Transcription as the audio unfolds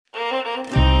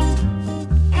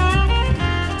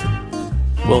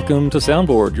Welcome to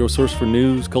Soundboard, your source for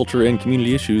news, culture, and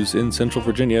community issues in Central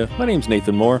Virginia. My name's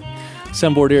Nathan Moore.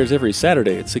 Soundboard airs every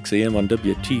Saturday at 6 a.m. on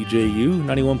WTJU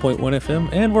 91.1 FM,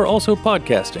 and we're also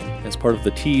podcasting as part of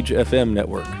the Teej FM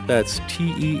network. That's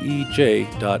teej.fm.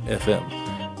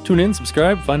 Tune in,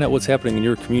 subscribe, find out what's happening in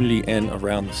your community and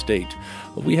around the state.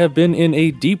 We have been in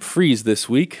a deep freeze this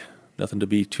week. Nothing to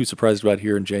be too surprised about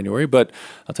here in January, but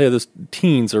I'll tell you, those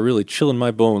teens are really chilling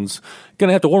my bones.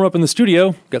 Gonna have to warm up in the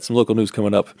studio. Got some local news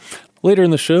coming up. Later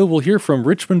in the show, we'll hear from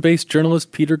Richmond-based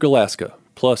journalist Peter Galaska,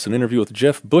 plus an interview with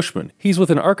Jeff Bushman. He's with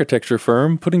an architecture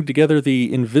firm putting together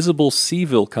the Invisible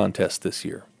Seaville contest this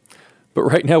year. But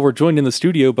right now, we're joined in the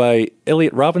studio by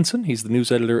Elliot Robinson. He's the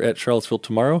news editor at Charlottesville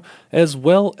Tomorrow, as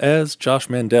well as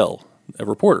Josh Mandel, a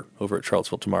reporter over at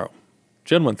Charlottesville Tomorrow.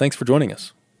 Gentlemen, thanks for joining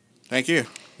us. Thank you.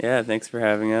 Yeah, thanks for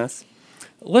having us.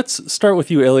 Let's start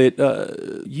with you, Elliot.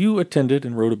 You attended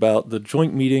and wrote about the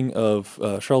joint meeting of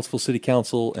Charlottesville City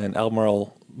Council and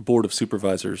Albemarle Board of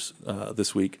Supervisors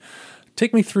this week.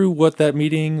 Take me through what that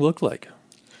meeting looked like.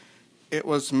 It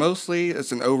was mostly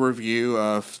as an overview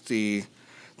of the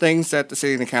things that the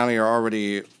city and the county are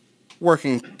already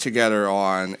working together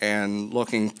on and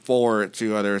looking forward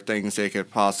to other things they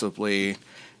could possibly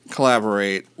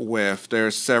collaborate with.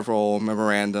 There's several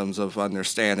memorandums of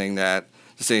understanding that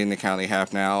the city and the county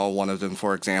have now. One of them,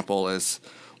 for example, is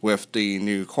with the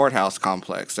new courthouse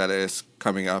complex that is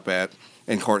coming up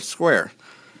in Court Square.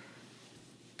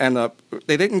 And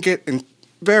they didn't get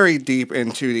very deep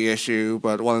into the issue,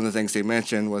 but one of the things they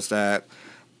mentioned was that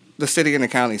the city and the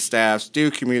county staffs do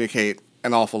communicate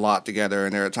an awful lot together,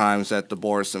 and there are times that the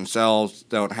boards themselves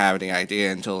don't have any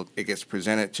idea until it gets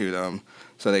presented to them.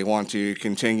 So they want to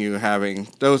continue having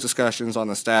those discussions on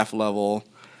the staff level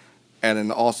and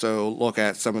then also look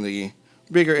at some of the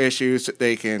bigger issues that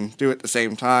they can do at the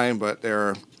same time, but there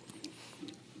are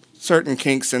certain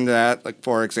kinks in that. Like,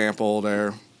 for example,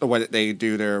 the way that they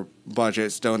do their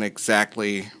budgets don't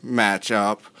exactly match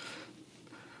up.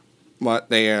 But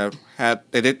they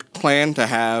did plan to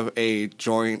have a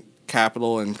joint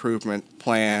capital improvement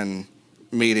plan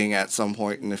meeting at some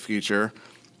point in the future.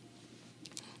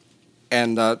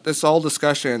 And this whole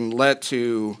discussion led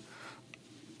to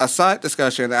a side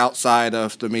discussion outside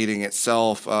of the meeting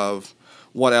itself of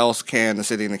what else can the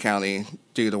city and the county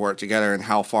do to work together and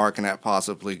how far can that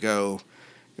possibly go.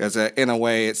 Because in a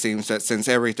way, it seems that since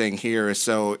everything here is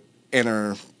so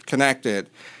interconnected,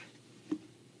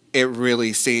 it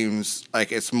really seems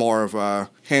like it's more of a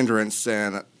hindrance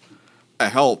than a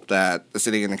help that the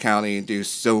city and the county do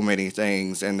so many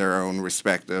things in their own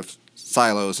respective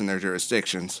silos in their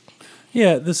jurisdictions.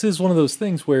 Yeah, this is one of those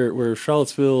things where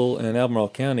Charlottesville and Albemarle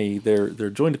County, they're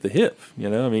joined at the hip, you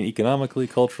know? I mean, economically,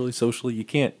 culturally, socially, you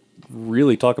can't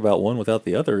really talk about one without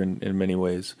the other in many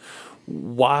ways.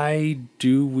 Why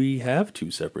do we have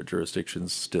two separate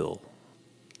jurisdictions still?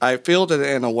 I feel that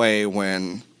in a way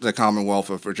when the Commonwealth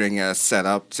of Virginia set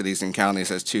up cities and counties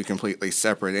as two completely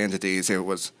separate entities, it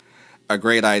was a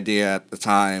great idea at the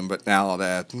time, but now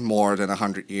that more than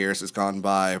 100 years has gone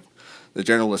by, the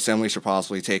General Assembly should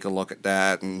possibly take a look at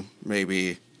that, and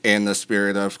maybe in the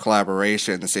spirit of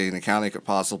collaboration, the city and the county could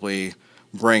possibly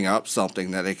bring up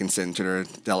something that they can send to their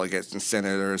delegates and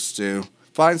senators to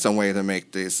find some way to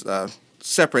make these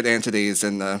separate entities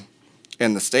in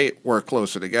the state work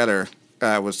closer together.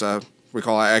 I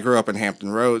grew up in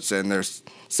Hampton Roads, and there's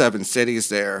 7 cities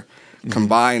there. Mm-hmm.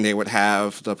 Combined, they would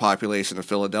have the population of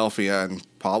Philadelphia and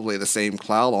probably the same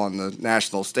clout on the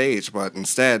national stage, but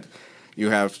instead you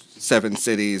have 7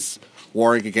 cities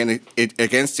warring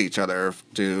against each other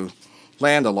to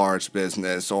land a large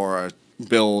business or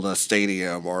build a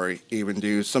stadium or even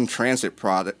do some transit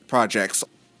projects.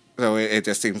 So it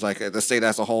just seems like the state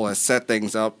as a whole has set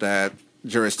things up that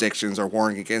jurisdictions are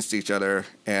warring against each other.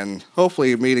 And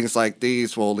hopefully meetings like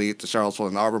these will lead to Charlottesville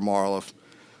and Albemarle of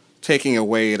taking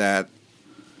away that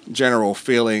general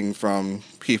feeling from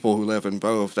people who live in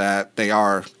both that they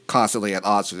are constantly at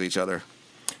odds with each other.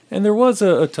 And there was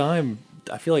a time,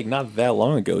 I feel like not that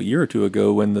long ago, a year or two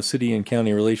ago, when the city and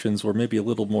county relations were maybe a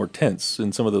little more tense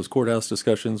in some of those courthouse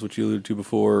discussions, which you alluded to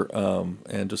before,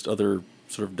 and just other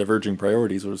sort of diverging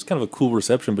priorities. It was kind of a cool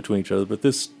reception between each other, but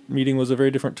this meeting was a very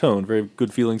different tone, very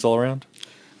good feelings all around.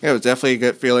 Yeah, it was definitely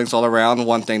good feelings all around.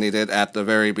 One thing they did at the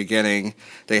very beginning,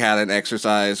 they had an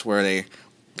exercise where they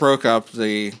broke up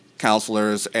the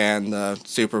counselors and the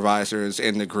supervisors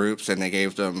into groups, and they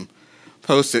gave them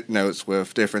Post-it notes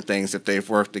with different things that they've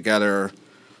worked together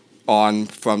on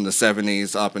from the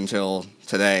 70s up until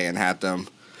today, and had them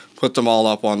put them all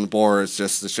up on the boards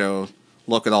just to show,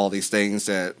 look at all these things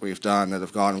that we've done that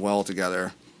have gone well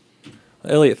together.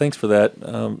 Elliot, thanks for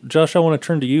that. Josh, I want to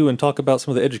turn to you and talk about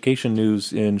some of the education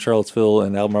news in Charlottesville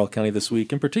and Albemarle County this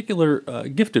week, in particular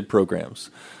gifted programs.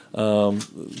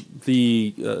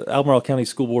 The Albemarle County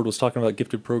School Board was talking about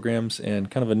gifted programs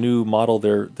and kind of a new model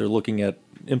they're looking at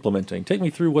implementing. Take me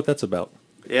through what that's about.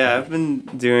 Yeah, I've been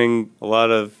doing a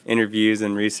lot of interviews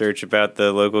and research about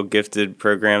the local gifted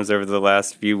programs over the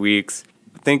last few weeks.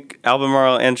 I think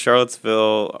Albemarle and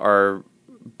Charlottesville are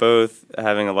both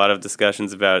having a lot of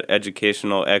discussions about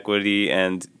educational equity,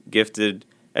 and gifted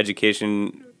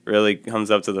education really comes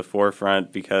up to the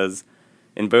forefront because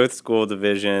in both school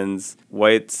divisions,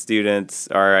 white students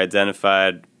are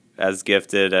identified as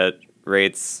gifted at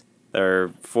rates that are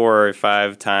 4 or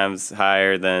 5 times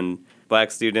higher than Black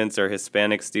students or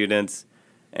Hispanic students,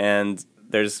 and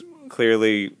there's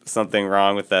clearly something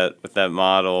wrong with that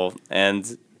model.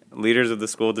 And leaders of the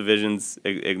school divisions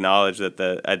acknowledge that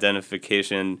the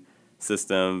identification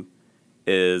system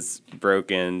is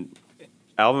broken.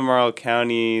 Albemarle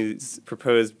County's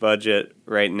proposed budget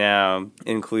right now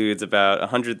includes about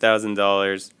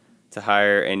 $100,000 to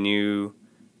hire a new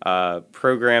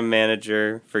program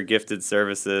manager for gifted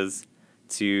services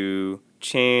to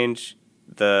change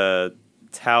the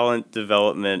talent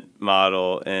development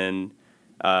model in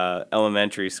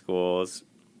elementary schools.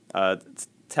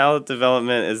 Talent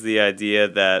development is the idea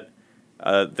that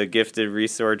the gifted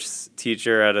resource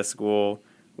teacher at a school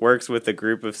works with a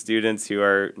group of students who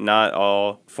are not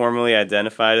all formally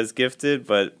identified as gifted,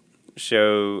 but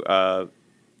show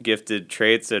gifted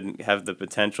traits and have the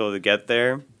potential to get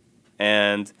there.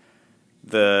 And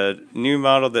the new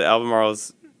model that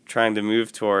Albemarle's trying to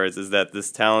move towards is that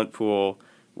this talent pool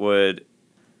would,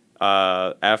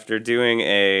 after doing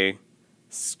a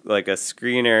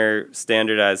screener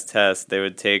standardized test, they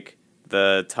would take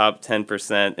the top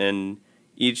 10% in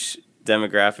each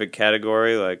demographic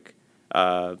category, like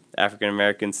African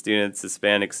American students,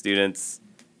 Hispanic students,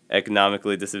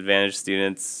 economically disadvantaged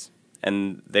students,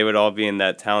 and they would all be in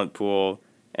that talent pool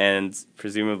and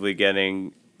presumably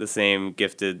getting the same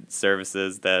gifted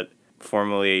services that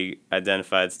formally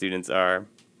identified students are.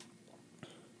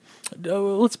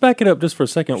 Let's back it up just for a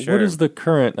second. Sure. What is the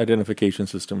current identification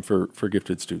system for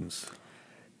gifted students?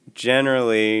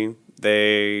 Generally,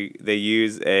 they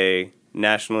use a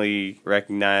nationally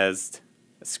recognized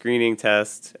screening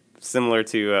test similar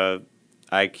to a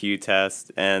IQ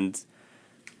test, and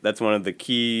that's one of the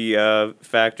key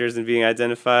factors in being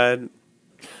identified.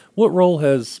 What role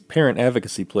has parent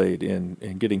advocacy played in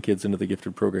getting kids into the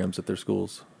gifted programs at their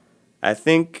schools? I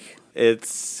think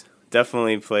it's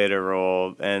definitely played a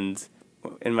role, and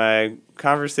in my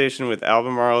conversation with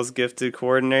Albemarle's gifted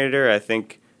coordinator, I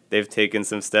think they've taken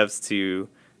some steps to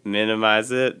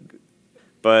minimize it,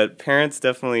 but parents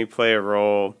definitely play a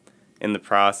role in the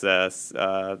process,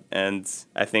 and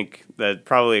I think that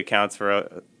probably accounts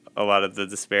for a lot of the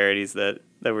disparities that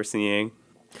we're seeing.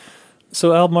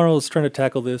 So Albemarle is trying to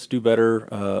tackle this, do better,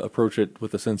 approach it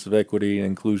with a sense of equity and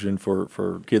inclusion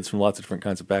for kids from lots of different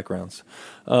kinds of backgrounds.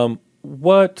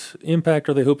 What impact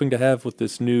are they hoping to have with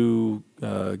this new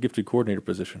gifted coordinator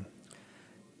position?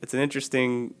 It's an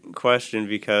interesting question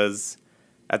because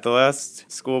at the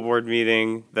last school board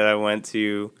meeting that I went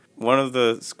to, one of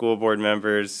the school board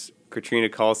members, Katrina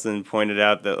Carlson, pointed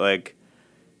out that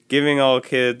giving all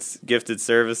kids gifted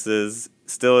services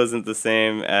still isn't the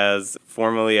same as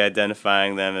formally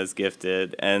identifying them as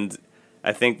gifted. And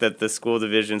I think that the school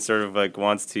division sort of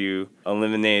wants to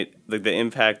eliminate the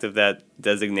impact of that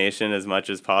designation as much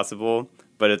as possible,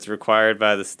 but it's required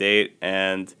by the state.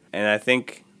 And I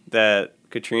think that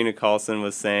Katrina Carlson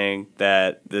was saying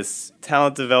that this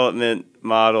talent development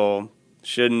model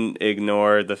shouldn't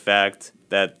ignore the fact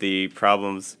that the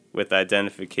problems with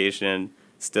identification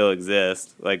still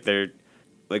exist. It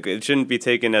shouldn't be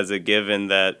taken as a given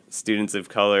that students of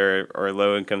color or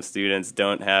low-income students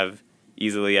don't have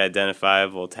easily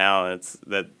identifiable talents,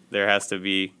 that there has to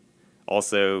be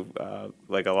also a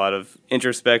lot of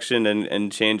introspection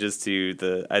and changes to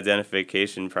the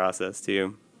identification process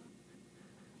too.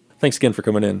 Thanks again for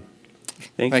coming in.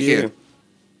 Thank you.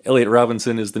 Elliot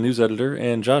Robinson is the news editor,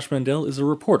 and Josh Mandel is a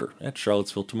reporter at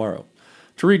Charlottesville Tomorrow.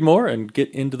 To read more and get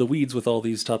into the weeds with all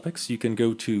these topics, you can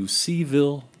go to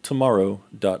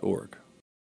cvilletomorrow.org.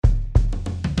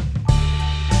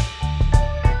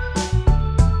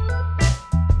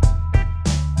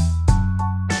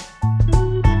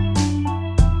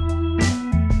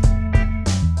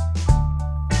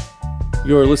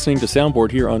 You're listening to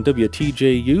Soundboard here on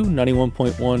WTJU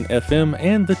 91.1 FM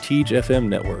and the Teej FM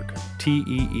network,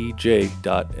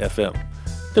 teej.fm.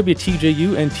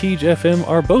 WTJU and Teej FM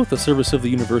are both a service of the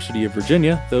University of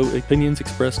Virginia, though opinions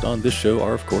expressed on this show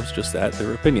are, of course, just that,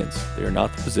 they're opinions. They are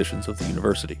not the positions of the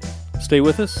university. Stay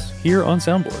with us here on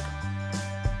Soundboard.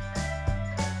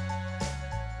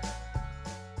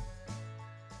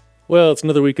 Well, it's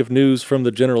another week of news from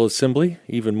the General Assembly,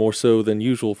 even more so than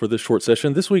usual for this short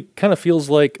session. This week kind of feels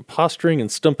like posturing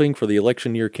and stumping for the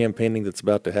election year campaigning that's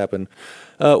about to happen.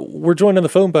 We're joined on the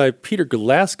phone by Peter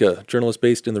Galaska, journalist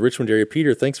based in the Richmond area.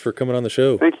 Peter, thanks for coming on the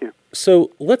show. Thank you.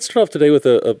 So let's start off today with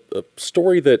a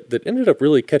story that ended up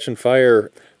really catching fire.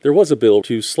 There was a bill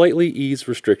to slightly ease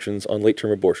restrictions on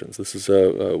late-term abortions. This is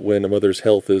when a mother's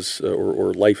health is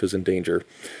or life is in danger.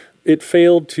 It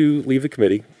failed to leave the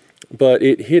committee, but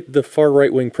it hit the far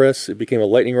right-wing press. It became a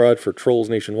lightning rod for trolls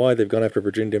nationwide. They've gone after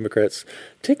Virginia Democrats.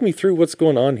 Take me through what's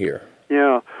going on here.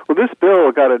 Yeah. Well, this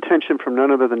bill got attention from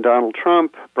none other than Donald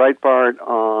Trump, Breitbart,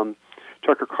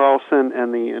 Tucker Carlson,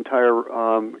 and the entire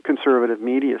conservative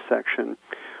media section,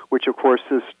 which, of course,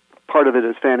 is part of it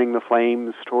is fanning the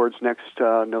flames towards next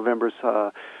November's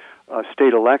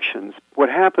state elections. What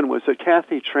happened was that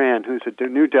Kathy Tran, who's a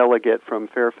new delegate from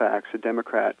Fairfax, a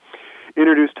Democrat,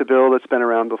 introduced a bill that's been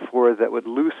around before that would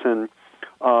loosen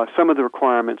some of the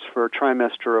requirements for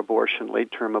trimester abortion,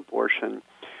 late-term abortion.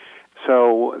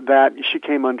 So that she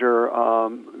came under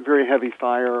very heavy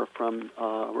fire from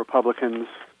Republicans.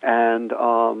 And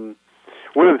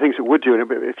one of the things it would do,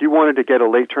 if you wanted to get a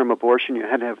late-term abortion, you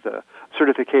had to have the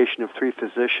certification of 3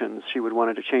 physicians. She would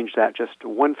wanted to change that just to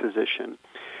 1 physician.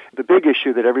 The big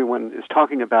issue that everyone is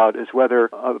talking about is whether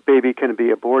a baby can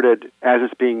be aborted as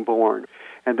it's being born.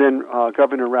 And then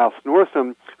Governor Ralph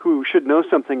Northam, who should know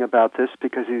something about this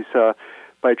because he's,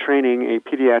 by training, a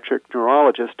pediatric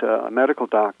neurologist, a medical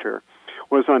doctor,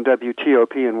 was on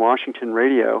WTOP in Washington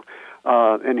radio,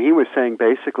 and he was saying,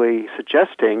 basically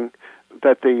suggesting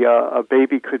that a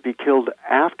baby could be killed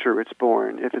after it's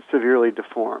born if it's severely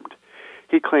deformed.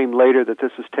 He claimed later that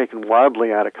this was taken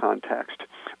wildly out of context.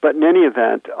 But in any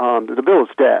event, the bill is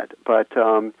dead, but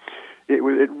it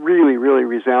really, really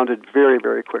resounded very,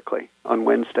 very quickly on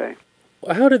Wednesday.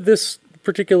 How did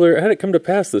it come to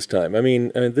pass this time? I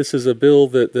mean, this is a bill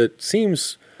that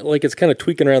seems like it's kind of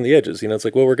tweaking around the edges. You know, it's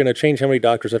like, well, we're going to change how many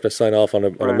doctors have to sign off on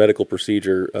a medical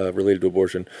procedure related to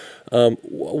abortion.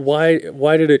 Why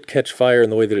did it catch fire in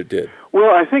the way that it did?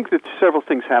 Well, I think that several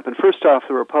things happened. First off,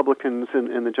 the Republicans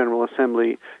in the General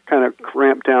Assembly kind of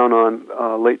ramped down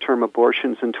on late-term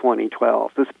abortions in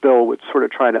 2012. This bill would sort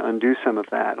of try to undo some of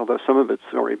that, although some of it's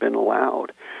already been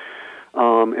allowed.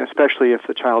 Especially if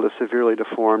the child is severely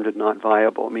deformed and not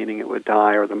viable, meaning it would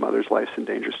die or the mother's life's in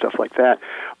danger, stuff like that.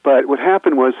 But what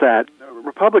happened was that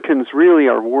Republicans really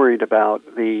are worried about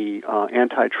the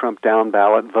anti-Trump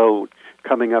down-ballot vote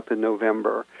coming up in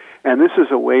November. And this is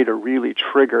a way to really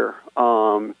trigger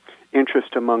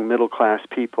interest among middle-class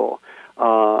people.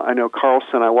 I know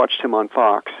Carlson, I watched him on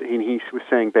Fox, and he was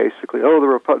saying basically,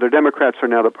 the Democrats are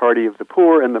now the party of the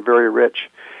poor and the very rich,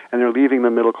 and they're leaving the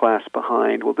middle class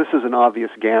behind. Well, this is an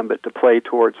obvious gambit to play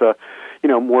towards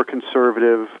more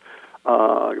conservative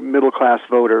middle class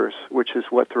voters, which is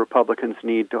what the Republicans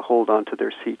need to hold on to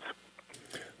their seats.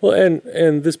 Well,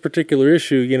 and this particular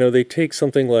issue, they take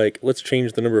something like, let's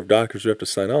change the number of doctors who have to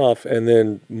sign off, and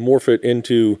then morph it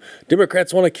into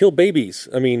Democrats want to kill babies.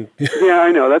 I mean... Yeah,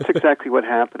 I know. That's exactly what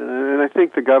happened. And I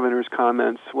think the governor's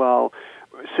comments, while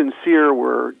sincere,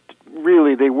 were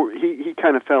really, he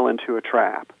kind of fell into a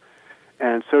trap.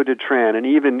 And so did Tran. And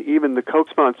even the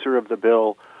co-sponsor of the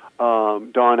bill,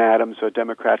 Dawn Adams, a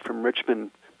Democrat from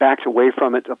Richmond, backed away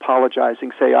from it,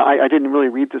 apologizing, say, I didn't really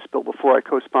read this bill before I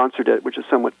co-sponsored it, which is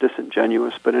somewhat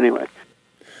disingenuous, but anyway.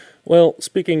 Well,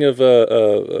 speaking of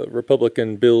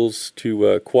Republican bills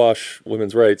to quash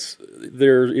women's rights,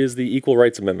 there is the Equal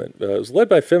Rights Amendment. It was led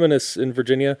by feminists in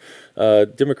Virginia.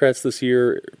 Democrats this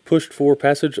year pushed for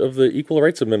passage of the Equal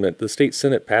Rights Amendment. The state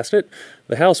Senate passed it.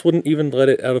 The House wouldn't even let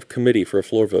it out of committee for a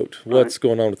floor vote. What's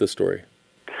going on with this story?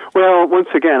 Well, once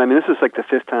again, this is like the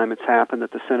 5th time it's happened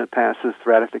that the Senate passes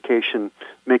ratification,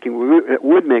 it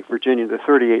would make Virginia the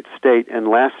 38th state and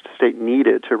last state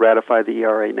needed to ratify the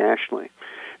ERA nationally.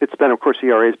 It's been, of course, the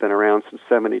ERA has been around since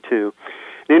 '72.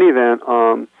 In any event,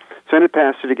 Senate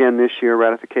passed it again this year,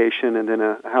 ratification, and then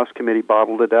a House committee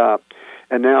bottled it up.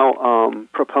 And now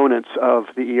proponents of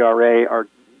the ERA are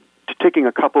taking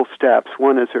a couple steps.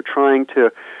 One is they're trying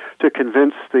to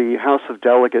convince the House of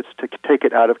Delegates to take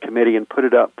it out of committee and put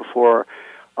it up before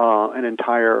an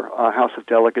entire House of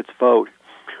Delegates vote,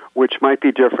 which might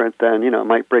be different than,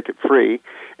 might break it free.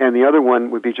 And the other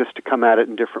one would be just to come at it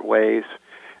in different ways.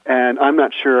 And I'm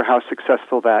not sure how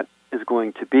successful that is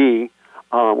going to be.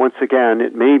 once again,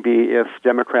 it may be if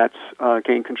Democrats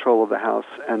gain control of the House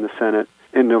and the Senate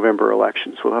in November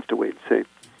elections. We'll have to wait and see.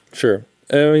 Sure.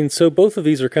 I mean, so both of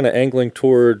these are kind of angling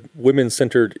toward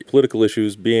women-centered political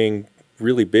issues being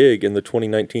really big in the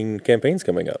 2019 campaigns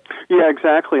coming up. Yeah,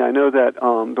 exactly. I know that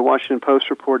the Washington Post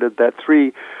reported that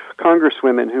 3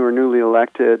 congresswomen who are newly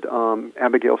elected,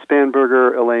 Abigail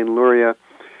Spanberger, Elaine Luria,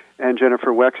 and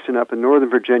Jennifer Wexton up in Northern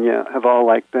Virginia, have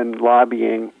all been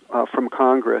lobbying from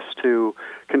Congress to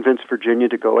convince Virginia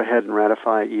to go ahead and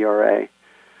ratify ERA,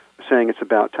 saying it's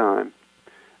about time.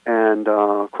 And,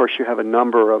 of course, you have a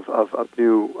number of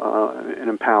new and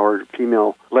empowered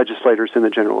female legislators in the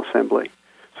General Assembly.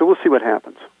 So we'll see what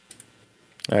happens.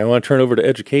 I want to turn over to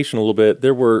education a little bit.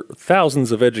 There were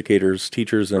thousands of educators,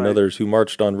 teachers, and others who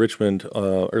marched on Richmond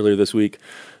earlier this week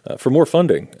for more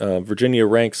funding. Virginia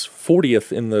ranks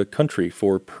 40th in the country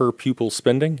for per-pupil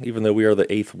spending, even though we are the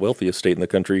 8th wealthiest state in the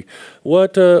country.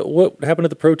 What happened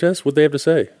at the protest? What did they have to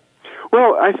say?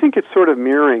 Well, I think it's sort of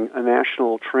mirroring a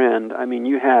national trend. I mean,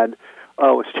 you had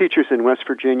teachers in West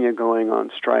Virginia going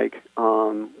on strike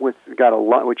got a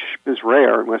lot, which is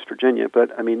rare in West Virginia,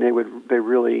 but I mean they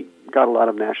really got a lot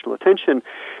of national attention.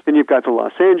 Then you've got the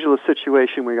Los Angeles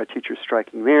situation where you got teachers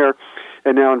striking there,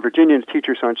 and now in Virginia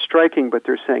teachers aren't striking, but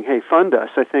they're saying, "Hey, fund us."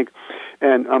 I think,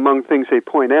 and among things they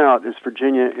point out is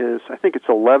Virginia is, I think it's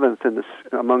 11th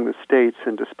among the states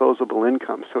in disposable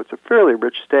income, so it's a fairly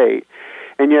rich state,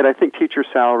 and yet I think teacher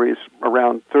salaries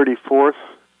around 34th.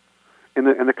 In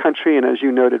the country, and as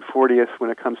you noted, 40th when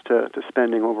it comes to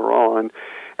spending overall, and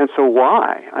so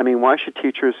why? I mean, why should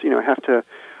teachers have to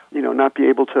not be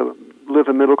able to live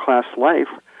a middle class life?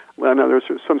 Well, I know there's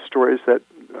some stories that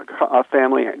a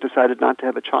family decided not to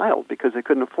have a child because they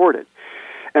couldn't afford it,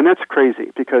 and that's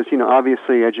crazy because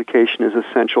obviously education is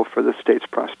essential for the state's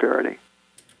prosperity.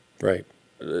 Right.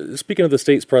 Speaking of the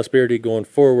state's prosperity going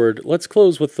forward, let's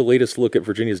close with the latest look at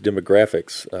Virginia's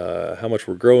demographics, how much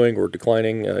we're growing or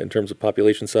declining in terms of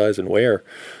population size and where.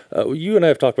 You and I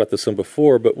have talked about this some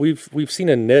before, but we've seen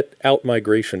a net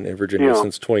out-migration in Virginia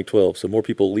since 2012, so more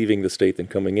people leaving the state than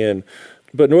coming in.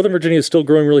 But Northern Virginia is still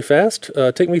growing really fast.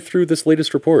 Take me through this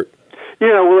latest report.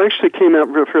 Yeah, well, it actually came out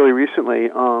fairly recently.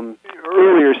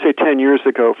 Earlier, say 10 years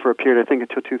ago, for a period, I think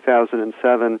until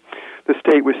 2007, the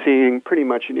state was seeing pretty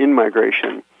much an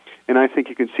in-migration. And I think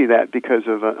you can see that because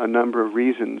of a number of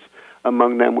reasons.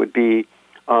 Among them would be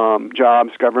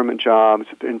jobs, government jobs,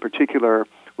 in particular,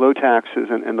 low taxes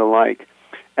and the like.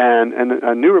 And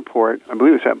a new report, I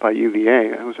believe it was out by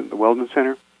UVA, was it the Weldon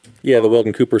Center? Yeah, the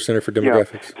Weldon Cooper Center for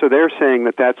Demographics. Yeah. So they're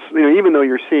saying that's, even though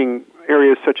you're seeing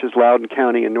areas such as Loudoun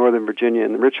County in Northern Virginia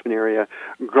and the Richmond area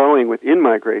growing with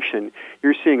in-migration,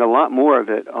 you're seeing a lot more of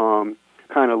it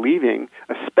kind of leaving,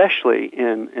 especially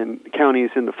in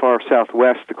counties in the far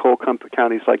southwest, the coal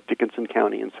counties like Dickinson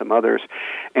County and some others,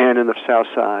 and in the south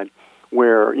side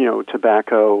where,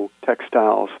 tobacco,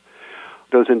 textiles,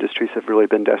 those industries have really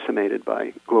been decimated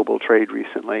by global trade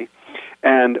recently.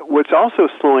 And what's also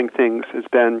slowing things has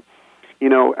been,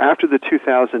 after the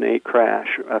 2008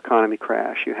 economy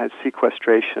crash, you had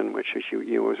sequestration, which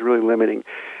was really limiting,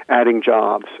 adding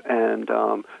jobs, and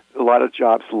a lot of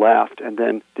jobs left, and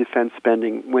then defense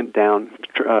spending went down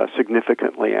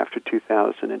significantly after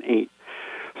 2008.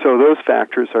 So those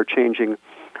factors are changing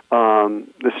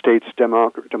the state's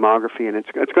demography, and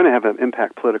it's going to have an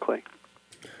impact politically.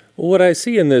 Well, what I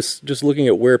see in this, just looking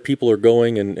at where people are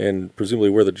going and presumably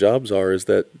where the jobs are, is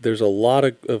that there's a lot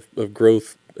of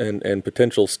growth and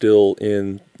potential still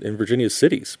in Virginia's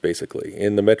cities, basically,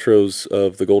 in the metros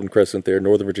of the Golden Crescent there,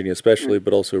 Northern Virginia especially,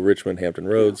 but also Richmond, Hampton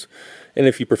Roads. And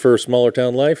if you prefer smaller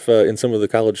town life, in some of the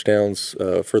college towns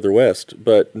further west.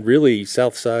 But really,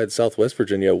 South Side, Southwest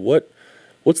Virginia,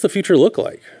 what's the future look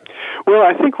like? Well,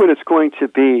 I think what it's going to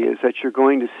be is that you're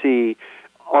going to see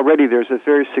already there's a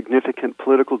very significant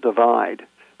political divide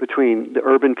between the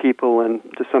urban people and,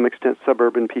 to some extent,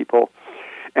 suburban people.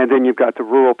 And then you've got the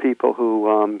rural people who,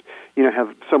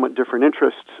 have somewhat different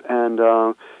interests and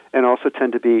also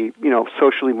tend to be,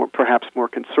 socially perhaps more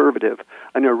conservative.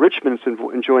 I know Richmond's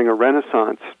enjoying a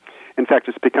renaissance. In fact,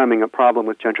 it's becoming a problem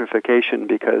with gentrification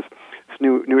because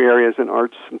new areas in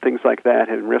arts and things like that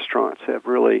and restaurants have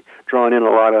really drawn in a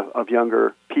lot of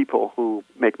younger people who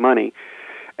make money.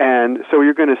 And so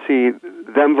you're going to see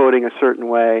them voting a certain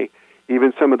way.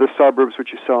 Even some of the suburbs,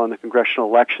 which you saw in the congressional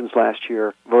elections last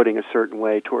year, voting a certain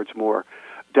way towards more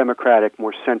democratic,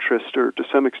 more centrist, or to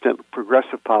some extent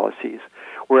progressive policies,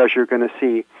 whereas you're going to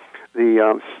see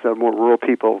the more rural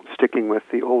people sticking with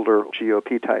the older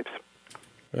GOP types.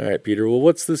 All right, Peter. Well,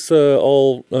 what's this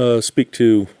all speak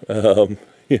to,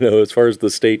 as far as the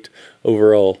state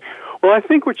overall? Well, I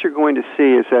think what you're going to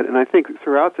see is that, and I think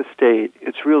throughout the state,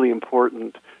 it's really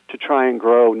important to try and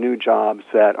grow new jobs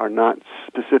that are not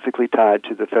specifically tied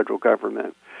to the federal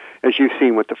government. As you've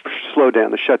seen what the slowdown,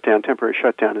 the shutdown, temporary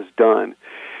shutdown has done.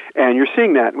 And you're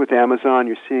seeing that with Amazon,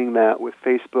 you're seeing that with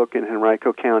Facebook in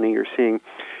Henrico County, you're seeing,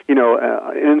 an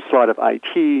onslaught of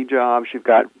IT jobs. You've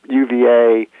got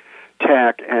UVA,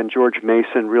 Tech, and George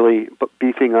Mason really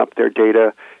beefing up their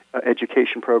data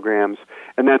education programs,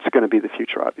 and that's going to be the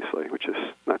future, obviously, which is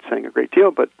not saying a great deal,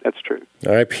 but that's true.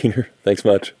 All right, Peter, thanks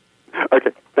much.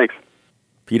 Okay, thanks.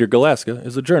 Peter Galaska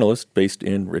is a journalist based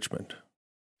in Richmond.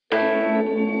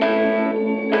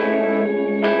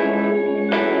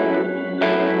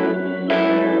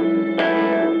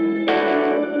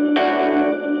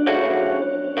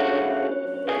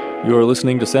 You're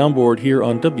listening to Soundboard here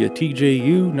on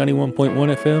WTJU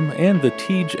 91.1 FM and the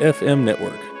Teej FM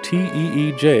network,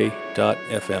 TEEJ.FM.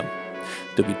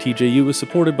 WTJU is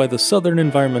supported by the Southern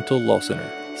Environmental Law Center,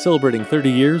 celebrating 30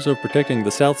 years of protecting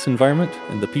the South's environment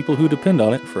and the people who depend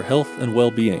on it for health and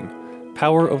well-being.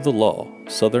 Power of the Law,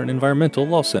 Southern Environmental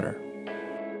Law Center.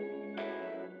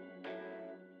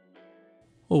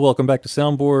 Well, welcome back to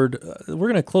Soundboard. We're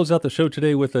going to close out the show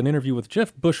today with an interview with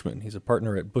Jeff Bushman. He's a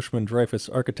partner at Bushman Dreyfus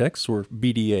Architects, or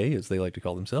BDA, as they like to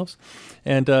call themselves.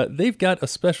 And they've got a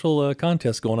special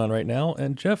contest going on right now.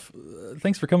 And Jeff,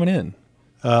 thanks for coming in.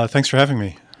 Thanks for having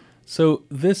me. So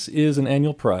this is an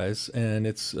annual prize, and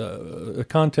it's a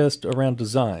contest around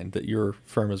design that your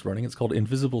firm is running. It's called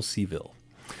Invisible Seville.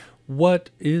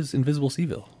 What is Invisible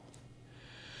Seville?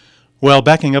 Well,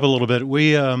 backing up a little bit,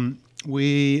 we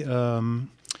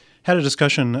had a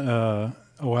discussion a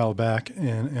while back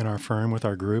in our firm with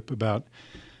our group about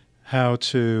how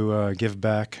to give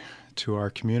back to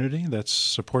our community that's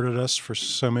supported us for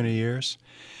so many years.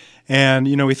 And,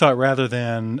 we thought rather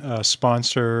than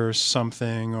sponsor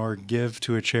something or give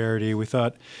to a charity, we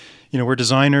thought, we're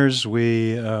designers.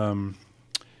 We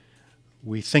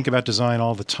think about design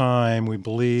all the time. We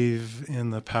believe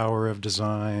in the power of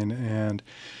design. And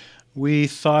we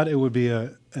thought it would be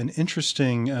an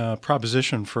interesting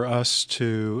proposition for us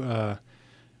to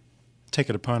take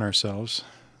it upon ourselves,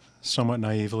 somewhat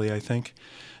naively, I think,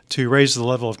 to raise the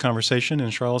level of conversation in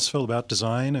Charlottesville about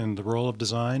design and the role of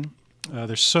design.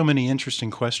 There's so many interesting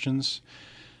questions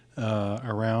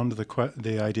around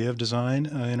the idea of design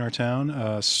in our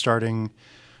town, starting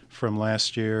from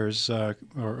last year's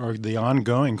or the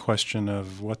ongoing question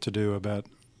of what to do about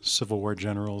Civil War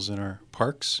generals in our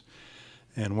parks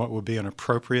and what would be an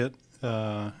appropriate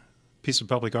piece of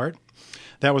public art.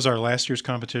 That was our last year's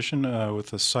competition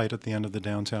with a site at the end of the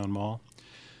downtown mall.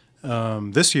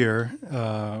 This year,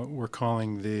 we're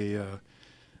calling the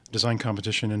design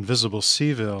competition Invisible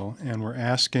Seville, and we're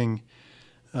asking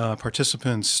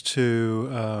participants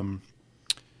to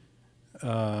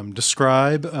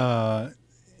describe on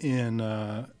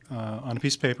a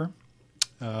piece of paper.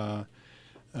 It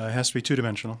has to be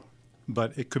two-dimensional,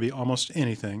 but it could be almost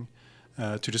anything.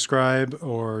 To describe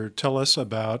or tell us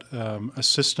about a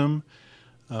system,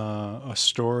 a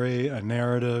story, a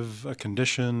narrative, a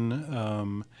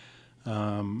condition,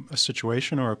 a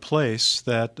situation, or a place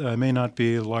that may not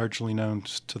be largely known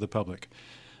to the public.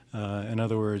 In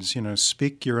other words,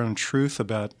 speak your own truth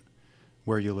about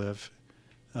where you live.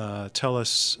 Tell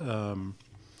us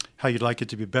how you'd like it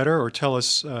to be better, or tell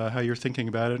us how you're thinking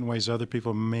about it in ways other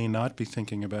people may not be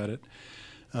thinking about it.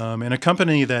 And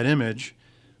accompany that image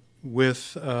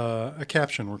with a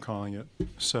caption, we're calling it.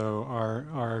 So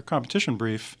our competition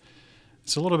brief,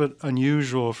 it's a little bit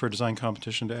unusual for a design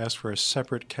competition to ask for a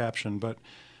separate caption, but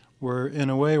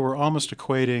we're almost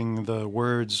equating the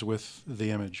words with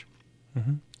the image.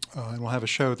 Mm-hmm. And we'll have a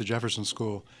show at the Jefferson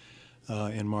School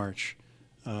in March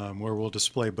where we'll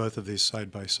display both of these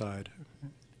side by side.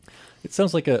 It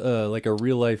sounds like a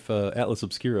real life Atlas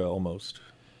Obscura almost.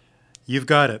 You've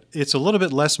got it. It's a little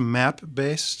bit less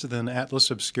map-based than Atlas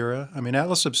Obscura. I mean,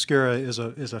 Atlas Obscura is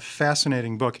a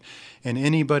fascinating book, and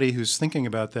anybody who's thinking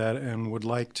about that and would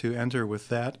like to enter with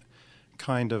that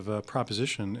kind of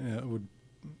proposition would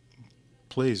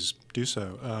please do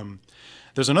so.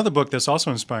 There's another book that's also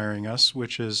inspiring us,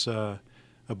 which is a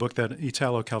book that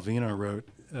Italo Calvino wrote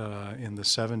in the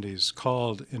 70s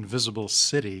called Invisible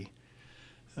City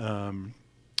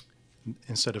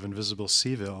instead of Invisible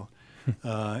Seville.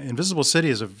 Invisible City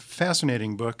is a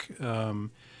fascinating book, and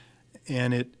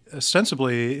it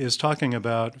ostensibly is talking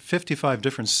about 55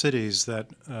 different cities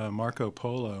that Marco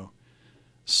Polo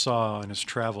saw in his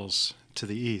travels to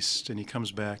the east. And he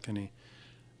comes back and he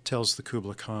tells the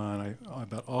Kubla Khan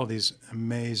about all these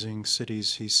amazing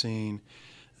cities he's seen.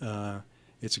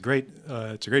 It's a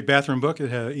great bathroom book.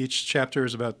 Each chapter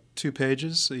is about 2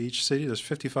 pages. Each city, there's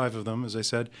 55 of them, as I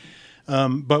said.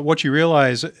 But what you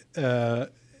realize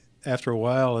after a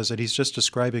while is that he's just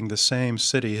describing the same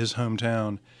city, his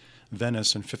hometown,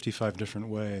 Venice, in 55 different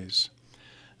ways.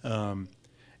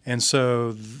 And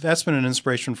so that's been an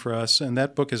inspiration for us, and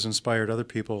that book has inspired other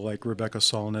people like Rebecca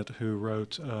Solnit, who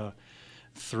wrote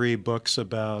 3 books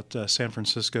about San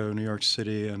Francisco, New York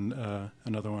City, and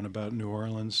another one about New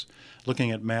Orleans,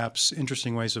 looking at maps,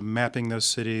 interesting ways of mapping those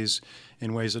cities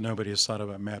in ways that nobody has thought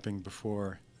about mapping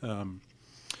before.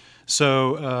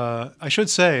 So I should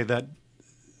say that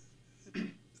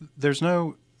there's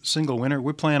no single winner.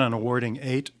 We plan on awarding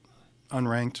 8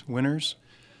 unranked winners.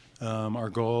 Our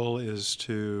goal is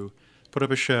to put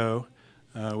up a show.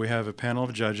 We have a panel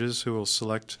of judges who will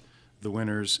select the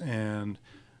winners and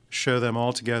show them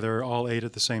all together, all 8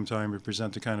 at the same time,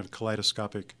 represent a kind of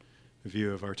kaleidoscopic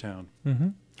view of our town. Mm-hmm.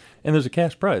 And there's a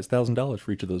cash prize, $1,000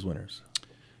 for each of those winners.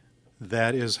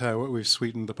 That is what we've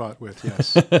sweetened the pot with,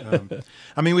 yes.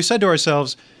 We said to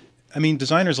ourselves,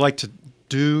 designers like to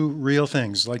do real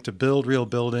things, like to build real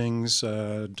buildings,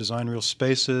 design real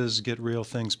spaces, get real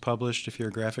things published if you're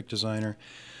a graphic designer.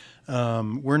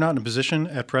 We're not in a position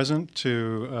at present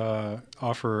to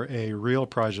offer a real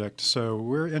project, so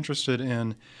we're interested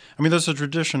in, there's a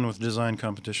tradition with design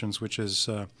competitions, which is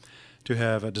to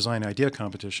have a design idea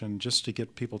competition just to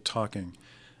get people talking.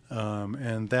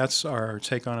 And that's our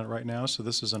take on it right now, so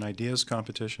this is an ideas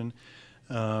competition,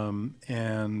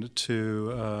 and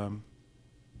to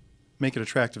make it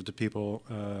attractive to people.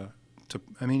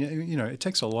 It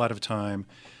takes a lot of time.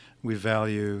 We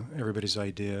value everybody's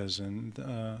ideas, and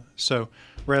so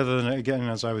rather than, again,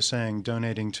 as I was saying,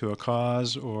 donating to a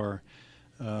cause, or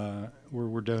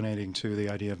we're donating to the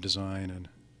idea of design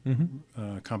and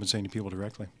compensating people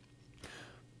directly.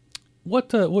 What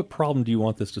problem do you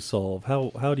want this to solve?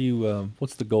 How do you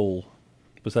what's the goal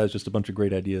besides just a bunch of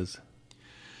great ideas?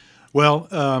 Well,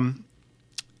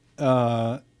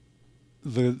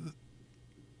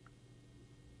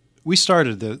 we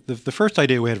started the first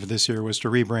idea we had for this year was to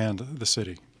rebrand the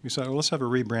city. We said, well, let's have a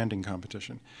rebranding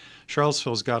competition.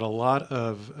 Charlottesville's got a lot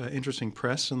of interesting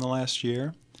press in the last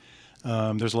year.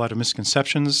 There's a lot of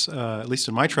misconceptions, at least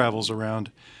in my travels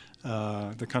around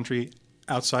the country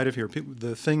outside of here.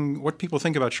 What people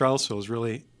think about Charlottesville is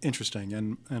really interesting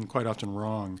and quite often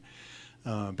wrong.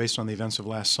 Based on the events of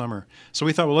last summer. So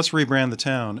we thought, well, let's rebrand the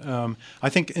town. I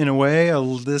think, in a way,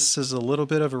 this is a little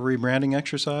bit of a rebranding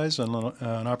exercise and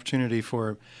an opportunity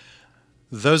for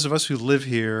those of us who live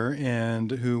here and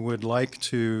who would like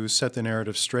to set the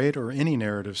narrative straight, or any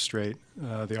narrative straight,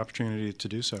 the opportunity to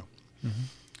do so. Mm-hmm.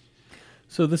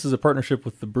 So this is a partnership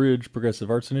with the Bridge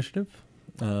Progressive Arts Initiative.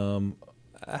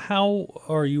 How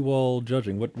are you all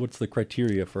judging? What's the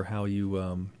criteria for how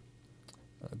you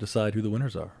decide who the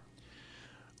winners are?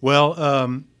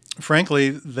 Well, frankly,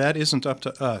 that isn't up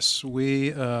to us.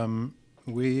 We at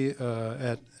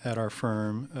our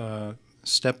firm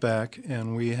step back,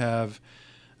 and we have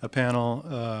a panel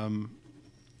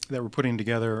that we're putting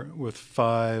together with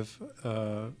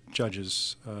 5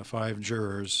 judges, 5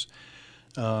 jurors.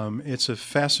 It's a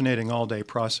fascinating all-day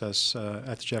process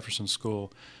at the Jefferson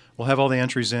School. We'll have all the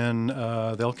entries in.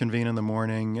 They'll convene in the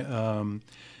morning.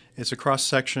 It's a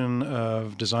cross-section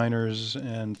of designers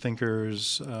and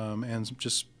thinkers and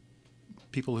just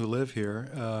people who live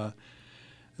here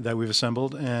that we've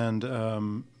assembled, and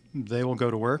they will go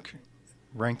to work,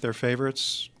 rank their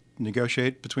favorites,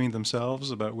 negotiate between themselves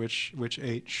about which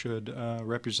 8 should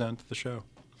represent the show.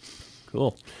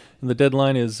 Cool. And the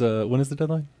deadline is, when is the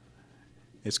deadline?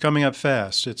 It's coming up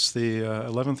fast. It's the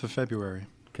 11th of February.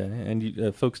 Okay,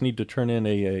 and folks need to turn in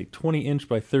a 20-inch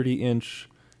by 30-inch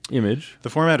image. The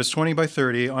format is 20 by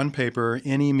 30 on paper,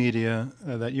 any media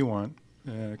that you want.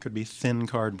 It could be thin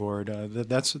cardboard.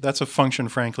 That's a function,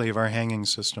 frankly, of our hanging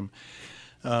system.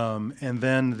 And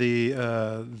then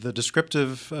the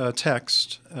descriptive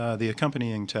text, the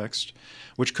accompanying text,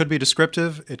 which could be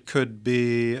descriptive, it could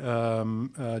be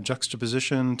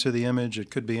juxtaposition to the image,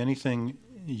 it could be anything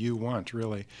you want,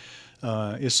 really,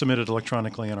 is submitted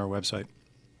electronically on our website.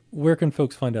 Where can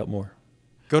folks find out more?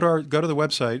 Go to the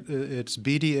website. It's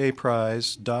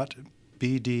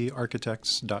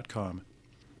bdaprize.bdarchitects.com.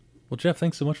 Well, Jeff,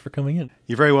 thanks so much for coming in.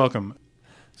 You're very welcome.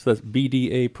 So that's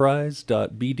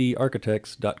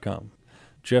bdaprize.bdarchitects.com.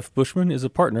 Jeff Bushman is a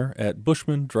partner at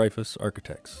Bushman Dreyfus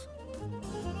Architects.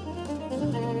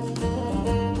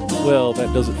 Well,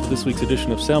 that does it for this week's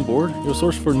edition of Soundboard, your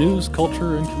source for news,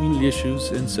 culture, and community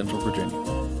issues in Central Virginia.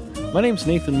 My name's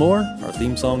Nathan Moore. Our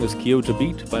theme song is Kyoto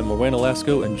Beat by Morena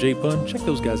Lasco and Jay Pun. Check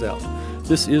those guys out.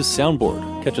 This is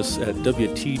Soundboard. Catch us at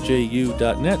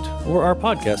WTJU.net or our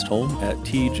podcast home at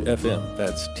TeeJ.FM.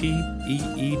 That's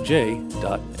TEEJ.FM.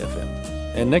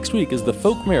 And next week is the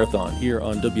Folk Marathon here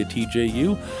on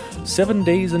WTJU. 7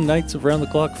 days and nights of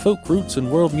round-the-clock folk roots and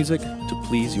world music to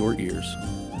please your ears.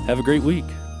 Have a great week.